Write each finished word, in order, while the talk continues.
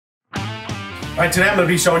right, today I'm going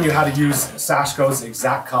to be showing you how to use Sashko's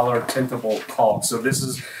Exact Color Tintable Caulk. So this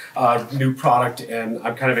is a new product and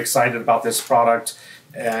I'm kind of excited about this product,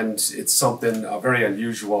 and it's something very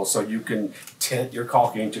unusual. So you can tint your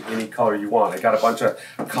caulking to any color you want. I got a bunch of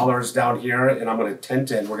colors down here and I'm going to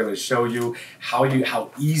tint it, and we're going to show you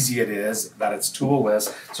how easy it is, that it's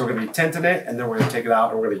toolless. So we're going to be tinting it and then we're going to take it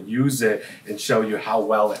out and we're going to use it and show you how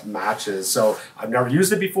well it matches. So I've never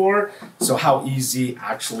used it before, so how easy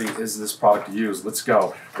actually is this product to use? Let's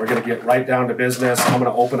go. We're going to get right down to business. I'm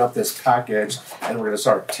going to open up this package and we're going to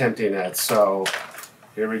start tinting it. So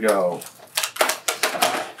here we go.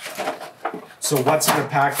 So what's in the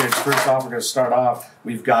package? First off, we're going to start off,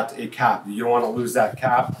 we've got a cap. You don't want to lose that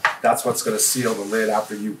cap. That's what's going to seal the lid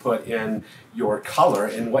after you put in your color.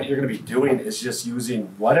 And what you're going to be doing is just using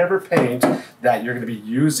whatever paint that you're going to be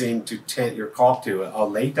using to tint your caulk to. A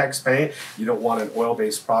latex paint, you don't want an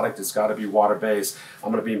oil-based product. It's got to be water-based.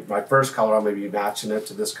 I'm going to be, my first color, I'm going to be matching it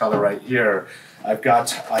to this color right here. I've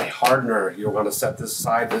got a hardener. You're going to set this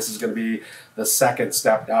aside. This is going to be the second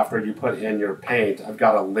step after you put in your paint. I've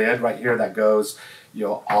got a lid right here that goes,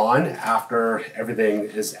 on after everything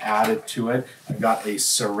is added to it. I've got a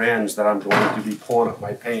syringe that I'm going to be pulling up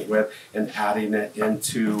my paint with and adding it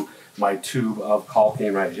into my tube of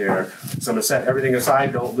caulking right here. So I'm going to set everything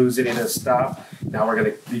aside. Don't lose any of this stuff. Now we're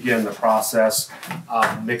going to begin the process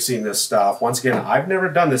of mixing this stuff. Once again, I've never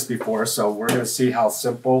done this before, so we're going to see how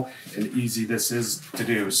simple and easy this is to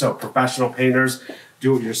do. So professional painters,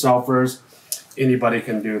 do-it-yourselfers, anybody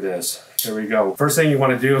can do this. Here we go. First thing you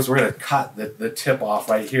want to do is we're going to cut the tip off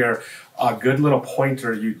right here. A good little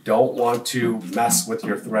pointer, you don't want to mess with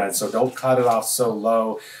your thread. So don't cut it off so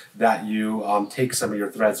low that you take some of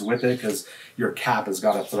your threads with it, because your cap has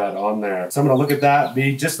got a thread on there. So I'm going to look at that,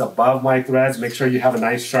 be just above my threads. Make sure you have a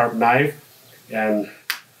nice sharp knife and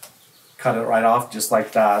cut it right off just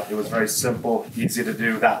like that. It was very simple, easy to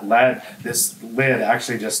do. This lid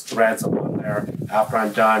actually just threads on there after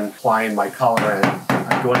I'm done applying my color in.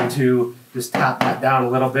 I'm going to just tap that down a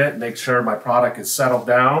little bit, make sure my product is settled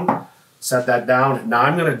down. Set that down. Now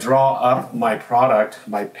I'm going to draw up my product,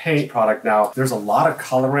 my paint product. Now there's a lot of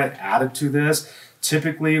colorant added to this.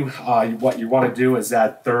 Typically what you want to do is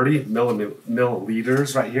add 30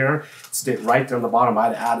 milliliters right here. Stay right down the bottom.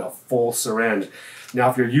 I'd add a full syringe. Now,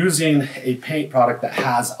 if you're using a paint product that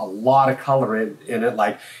has a lot of color in it,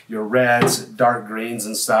 like your reds, dark greens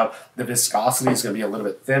and stuff, the viscosity is going to be a little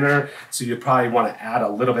bit thinner, so you probably want to add a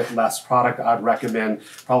little bit less product. I'd recommend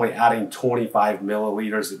probably adding 25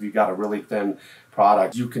 milliliters if you've got a really thin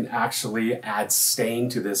product. You can actually add stain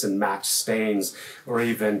to this and match stains, or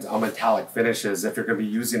even metallic finishes. If you're going to be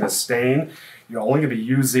using a stain, you're only going to be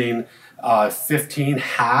using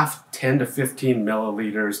 10 to 15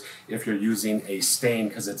 milliliters if you're using a stain,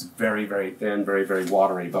 because it's very, very thin, very, very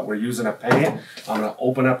watery. But we're using a paint. I'm going to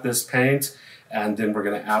open up this paint and then we're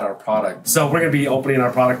going to add our product. So we're going to be opening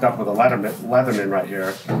our product up with a Leatherman right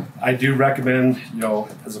here. I do recommend,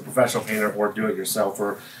 as a professional painter or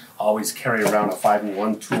do-it-yourselfer, always carry around a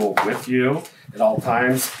 5-in-1 tool with you at all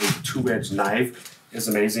times. A 2-edge knife is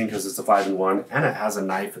amazing because it's a 5-in-1 and it has a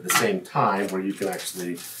knife at the same time where you can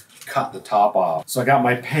actually cut the top off. So I got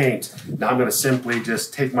my paint. Now I'm going to simply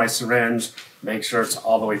just take my syringe, make sure it's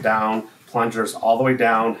all the way down, plungers all the way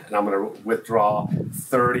down, and I'm going to withdraw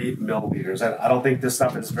 30 milliliters. I don't think this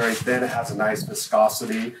stuff is very thin. It has a nice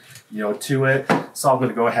viscosity, to it. So I'm going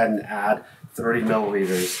to go ahead and add 30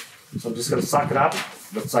 milliliters. So I'm just going to suck it up.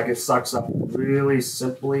 Looks like it sucks up really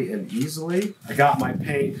simply and easily. I got my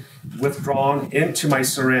paint withdrawn into my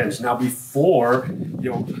syringe. Now before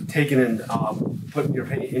taking and putting your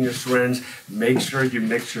paint in your syringe, make sure you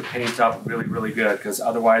mix your paint up really, really good, because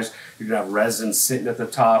otherwise you're gonna have resin sitting at the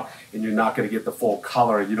top and you're not gonna get the full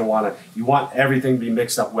color. You want everything to be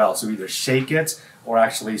mixed up well. So either shake it or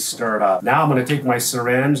actually stir it up. Now I'm going to take my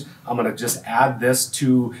syringe. I'm going to just add this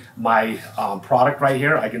to my product right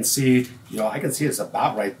here. I can see, it's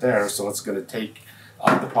about right there. So it's going to take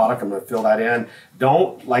the product. I'm going to fill that in.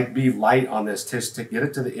 Don't be light on this, just to get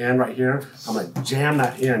it to the end right here. I'm going to jam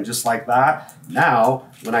that in just like that. Now,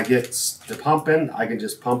 when I get to pumping, I can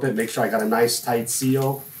just pump it, make sure I got a nice tight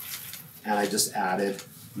seal, and I just added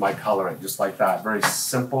my colorant just like that. Very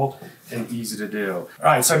simple and easy to do. All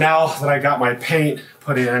right, so now that I got my paint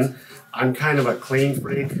put in, I'm kind of a clean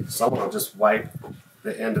freak, so I'm gonna just wipe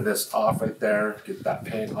the end of this off right there, get that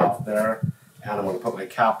paint off there, and I'm gonna put my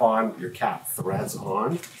cap on. Your cap threads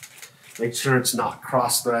on. Make sure it's not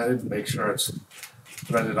cross-threaded, make sure it's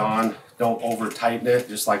threaded on. Don't over tighten it,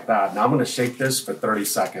 just like that. Now I'm gonna shake this for 30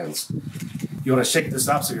 seconds. You wanna shake this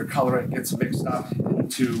up so your colorant gets mixed up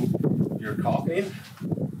into your caulking.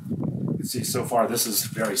 See, so far this is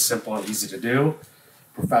very simple and easy to do.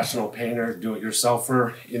 Professional painter,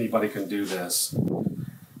 do-it-yourselfer, anybody can do this.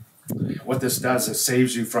 What this does, it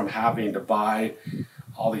saves you from having to buy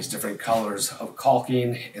all these different colors of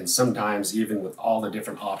caulking, and sometimes even with all the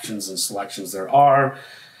different options and selections there are,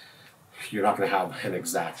 you're not going to have an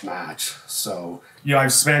exact match. So,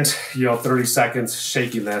 I've spent, 30 seconds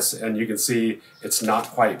shaking this, and you can see it's not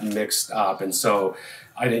quite mixed up. And so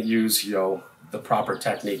I didn't use, the proper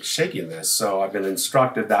technique shaking this. So I've been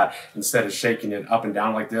instructed that instead of shaking it up and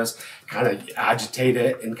down like this, kind of agitate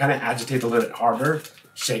it and kind of agitate a little bit harder,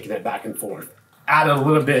 shaking it back and forth. Added a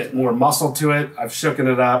little bit more muscle to it. I've shooken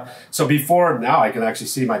it up. So before, now I can actually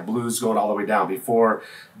see my blues going all the way down. Before,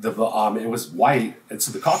 it was white, and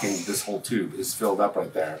so the caulking, this whole tube is filled up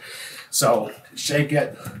right there. So shake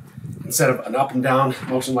it, instead of an up and down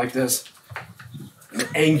motion like this, an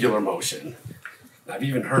angular motion. I've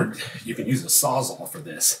even heard you can use a Sawzall for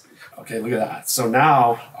this. Okay, look at that. So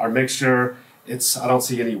now our mixture, I don't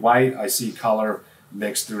see any white, I see color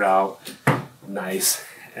mixed throughout. Nice,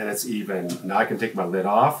 and it's even. Now I can take my lid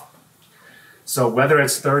off. So whether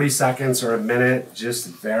it's 30 seconds or a minute, just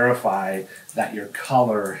verify that your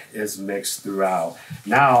color is mixed throughout.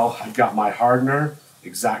 Now I've got my hardener,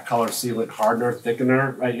 exact color sealant hardener,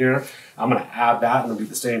 thickener right here. I'm gonna add that, and it'll be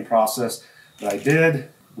the same process that I did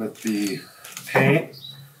with the paint.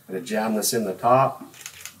 I'm going to jam this in the top.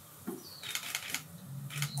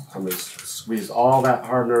 I'm going to squeeze all that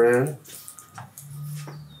hardener in.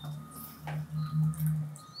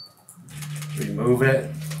 Remove it,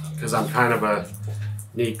 because I'm kind of a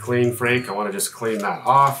neat clean freak. I want to just clean that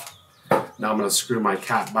off. Now I'm going to screw my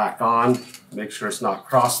cap back on, make sure it's not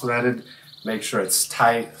cross-threaded, make sure it's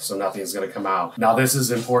tight so nothing's going to come out. Now this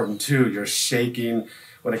is important too. You're shaking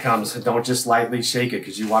when it comes, don't just lightly shake it,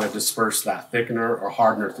 because you want to disperse that thickener or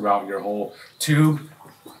hardener throughout your whole tube.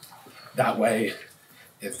 That way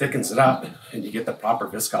it thickens it up and you get the proper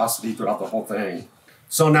viscosity throughout the whole thing.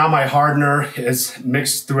 So now my hardener is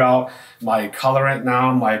mixed throughout my colorant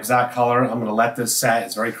now, my exact color. I'm gonna let this set.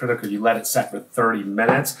 It's very critical you let it set for 30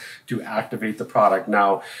 minutes to activate the product.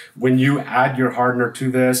 Now, when you add your hardener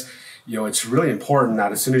to this, it's really important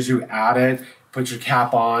that as soon as you add it, put your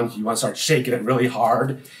cap on, you want to start shaking it really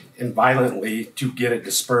hard and violently to get it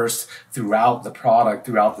dispersed throughout the product,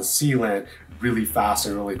 throughout the sealant, really fast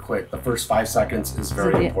and really quick. The first 5 seconds is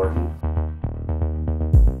very important.